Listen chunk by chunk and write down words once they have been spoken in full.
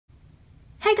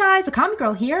Hey guys, a Comic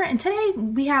Girl here, and today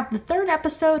we have the third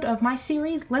episode of my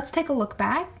series, Let's Take a Look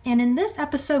Back. And in this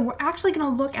episode, we're actually going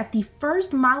to look at the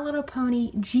first My Little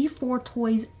Pony G4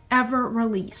 toys ever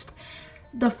released.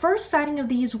 The first sighting of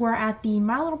these were at the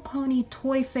My Little Pony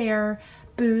Toy Fair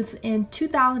booth in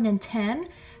 2010.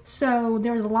 So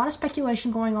there was a lot of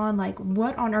speculation going on, like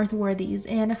what on earth were these?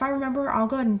 And if I remember, I'll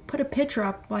go ahead and put a picture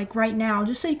up like right now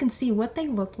just so you can see what they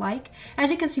looked like.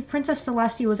 As you can see, Princess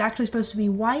Celestia was actually supposed to be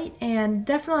white, and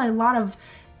definitely a lot of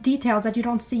details that you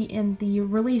don't see in the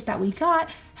release that we got.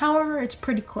 However, it's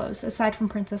pretty close aside from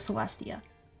Princess Celestia.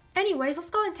 Anyways, let's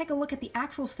go ahead and take a look at the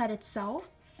actual set itself.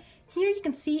 Here you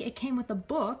can see it came with a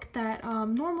book that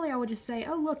normally I would just say,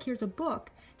 oh look, here's a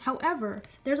book. However,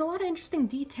 there's a lot of interesting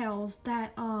details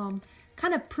that kind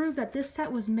of prove that this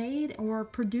set was made or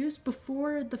produced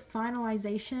before the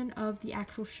finalization of the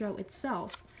actual show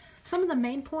itself. Some of the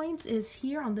main points is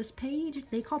here on this page.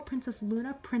 They call Princess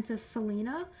Luna Princess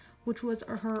Selena, which was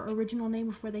her original name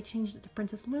before they changed it to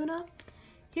Princess Luna.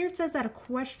 Here it says that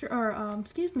Princess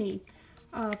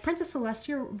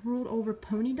Celestia ruled over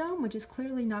Ponydom, which is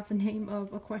clearly not the name of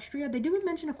Equestria. They do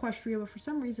mention Equestria, but for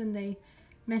some reason they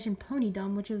mentioned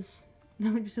Ponydom, which is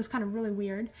just kind of really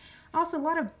weird. Also, a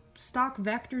lot of stock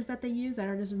vectors that they use that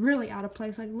are just really out of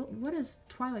place. Like, what is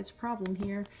Twilight's problem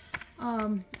here?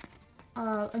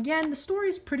 Again, the story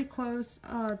is pretty close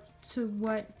to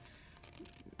what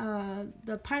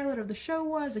the pilot of the show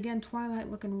was. Again,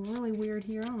 Twilight looking really weird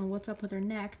here. I don't know what's up with her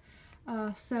neck.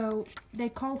 So they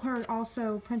call her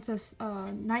also Princess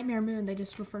Nightmare Moon. They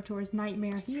just refer to her as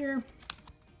Nightmare here.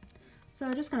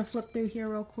 So just gonna flip through here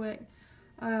real quick.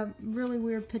 Really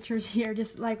weird pictures here,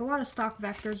 just like a lot of stock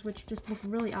vectors which just look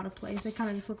really out of place. They kind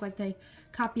of just look like they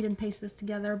copied and pasted this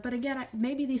together, but again,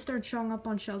 maybe these started showing up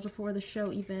on shelves before the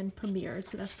show even premiered,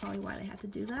 so that's probably why they had to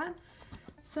do that.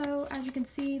 So as you can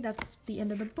see, that's the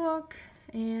end of the book,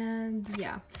 and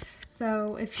yeah.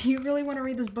 So if you really want to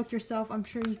read this book yourself, I'm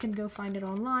sure you can go find it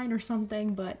online or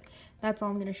something, but that's all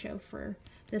I'm going to show for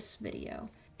this video.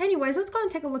 Anyways, let's go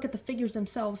and take a look at the figures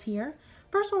themselves here.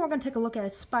 First one we're going to take a look at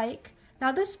is Spike.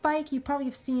 Now this Spike you probably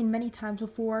have seen many times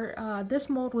before. This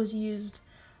mold was used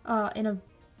in a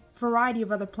variety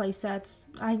of other play sets.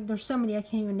 There's so many I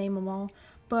can't even name them all.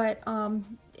 But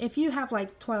if you have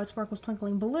like Twilight Sparkle's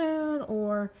Twinkling Balloon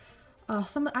or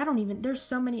there's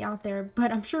so many out there,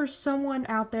 but I'm sure someone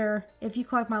out there, if you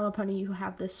collect My Little Pony, you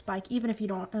have this Spike, even if you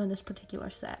don't own this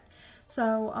particular set.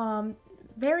 So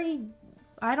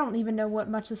I don't even know what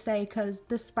much to say because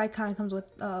this Spike kind of comes with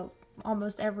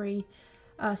almost every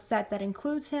set that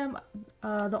includes him.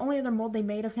 The only other mold they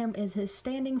made of him is his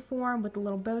standing form with the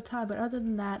little bow tie, but other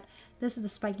than that, this is the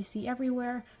Spike you see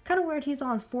everywhere. Kind of weird he's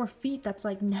on 4 feet. That's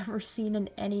like never seen in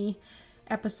any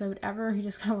episode ever. He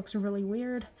just kind of looks really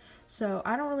weird. So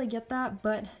I don't really get that,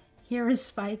 but here is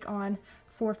Spike on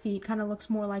 4 feet. Kind of looks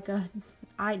more like a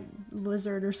eye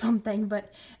lizard or something,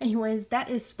 but anyways, that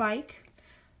is Spike.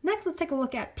 Next, let's take a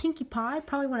look at Pinkie Pie,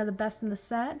 probably one of the best in the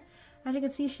set. As you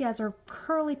can see, she has her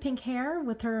curly pink hair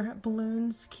with her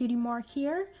balloons cutie mark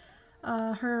here.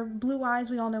 Her blue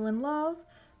eyes we all know and love.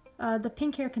 The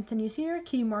pink hair continues here,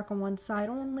 cutie mark on one side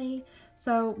only.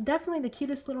 So definitely the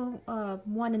cutest little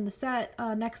one in the set,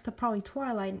 next to probably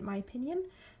Twilight in my opinion.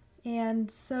 And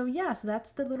so yeah, so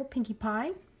that's the little Pinkie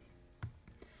Pie.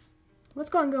 Let's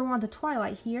go on to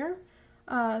Twilight here.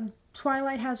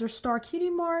 Twilight has her star cutie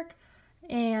mark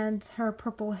and her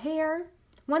purple hair.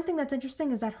 One thing that's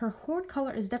interesting is that her horn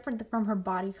color is different from her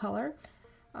body color,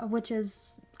 which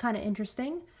is kind of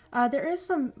interesting. There is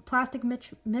some plastic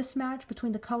mismatch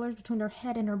between the colors between her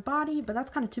head and her body, but that's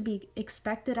kind of to be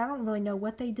expected. I don't really know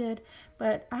what they did,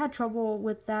 but I had trouble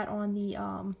with that on the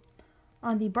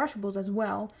brushables as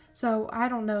well, so I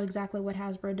don't know exactly what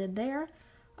Hasbro did there.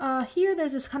 Here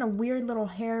there's this kind of weird little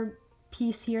hair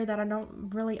piece here that I don't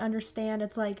really understand.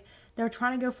 It's like they're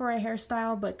trying to go for a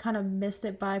hairstyle but kind of missed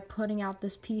it by putting out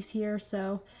this piece here,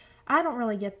 so I don't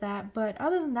really get that. But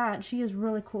other than that, she is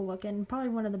really cool looking, probably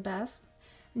one of the best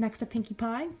next to Pinkie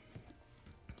Pie.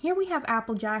 Here we have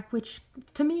Applejack, which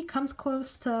to me comes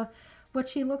close to what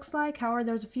she looks like. However,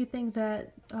 there's a few things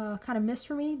that kind of miss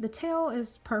for me. The tail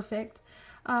is perfect.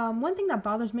 One thing that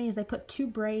bothers me is they put 2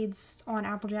 braids on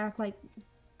Applejack. Like,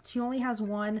 she only has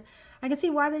one. I can see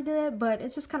why they did it, but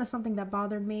it's just kind of something that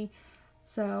bothered me.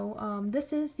 So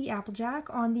this is the Applejack.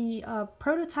 On the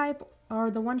prototype or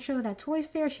the one show at Toy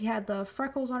Fair, she had the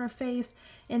freckles on her face,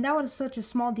 and that was such a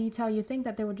small detail. You think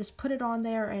that they would just put it on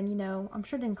there, and you know, I'm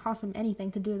sure it didn't cost them anything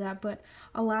to do that, but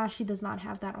alas, she does not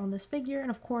have that on this figure,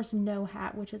 and of course, no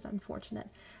hat, which is unfortunate.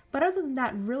 But other than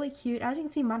that, really cute. As you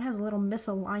can see, mine has a little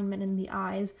misalignment in the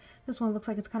eyes. This one looks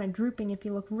like it's kind of drooping if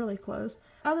you look really close.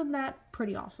 Other than that,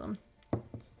 pretty awesome.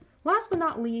 Last but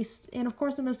not least, and of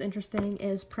course the most interesting,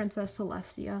 is Princess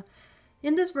Celestia.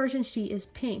 In this version, she is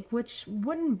pink, which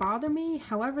wouldn't bother me.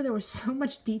 However, there was so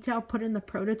much detail put in the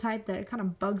prototype that it kind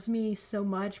of bugs me so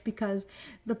much, because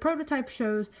the prototype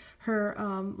shows her,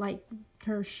 like,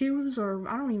 her shoes, or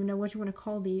I don't even know what you want to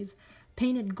call these,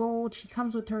 painted gold. She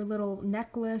comes with her little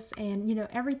necklace, and, you know,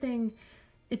 everything,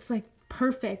 it's like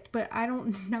perfect, but I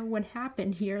don't know what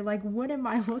happened here. Like, what am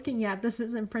I looking at? This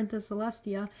isn't Princess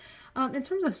Celestia. In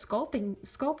terms of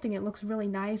sculpting, it looks really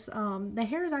nice. The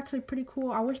hair is actually pretty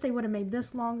cool. I wish they would have made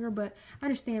this longer, but I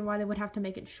understand why they would have to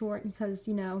make it short, because,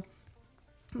 you know,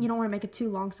 you don't want to make it too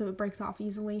long so it breaks off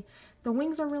easily. The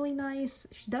wings are really nice.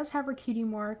 She does have her cutie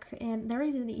mark, and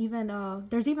there's even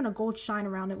a gold shine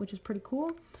around it, which is pretty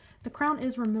cool. The crown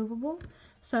is removable,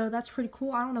 so that's pretty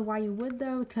cool. I don't know why you would,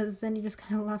 though, because then you're just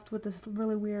kind of left with this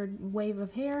really weird wave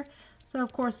of hair. So,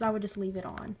 of course, I would just leave it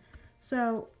on.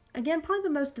 So, again, probably the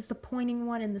most disappointing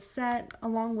one in the set,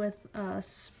 along with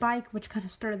Spike, which kind of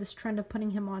started this trend of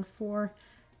putting him on four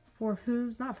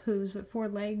hooves, not hooves, but 4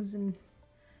 legs, and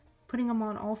putting him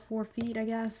on all 4 feet, I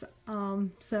guess.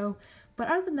 But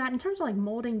other than that, in terms of like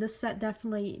molding, this set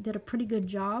definitely did a pretty good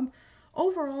job.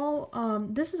 Overall,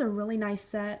 this is a really nice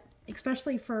set,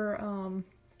 especially for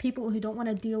people who don't want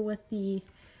to deal with the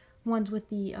ones with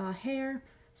the hair.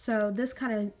 So this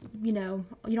kind of, you know,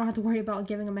 you don't have to worry about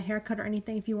giving them a haircut or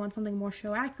anything. If you want something more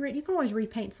show accurate, you can always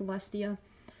repaint Celestia.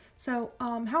 So,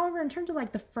 however, in terms of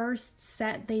like the first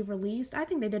set they released, I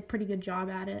think they did a pretty good job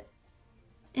at it.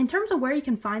 In terms of where you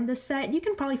can find this set, you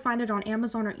can probably find it on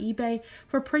Amazon or eBay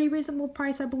for a pretty reasonable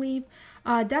price, I believe.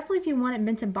 Definitely if you want it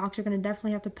mint in box, you're going to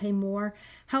definitely have to pay more.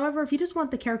 However, if you just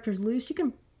want the characters loose, you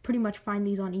can pretty much find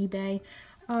these on eBay.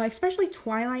 Especially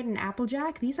Twilight and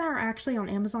Applejack. These are actually on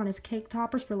Amazon as cake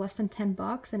toppers for less than 10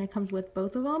 bucks, and it comes with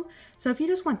both of them. So if you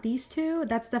just want these two,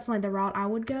 that's definitely the route I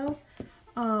would go.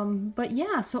 But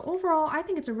yeah, so overall, I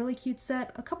think it's a really cute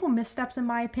set. A couple missteps in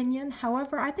my opinion.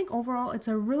 However, I think overall it's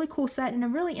a really cool set and a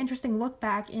really interesting look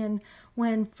back in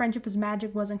when Friendship is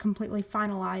Magic wasn't completely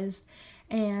finalized,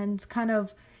 and kind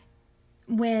of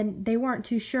when they weren't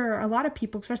too sure. A lot of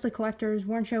people, especially collectors,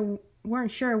 weren't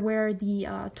sure where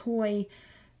the toy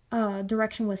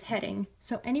direction was heading.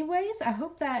 So anyways, I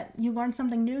hope that you learned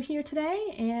something new here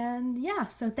today, and yeah,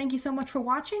 so thank you so much for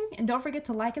watching, and don't forget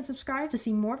to like and subscribe to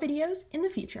see more videos in the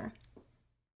future.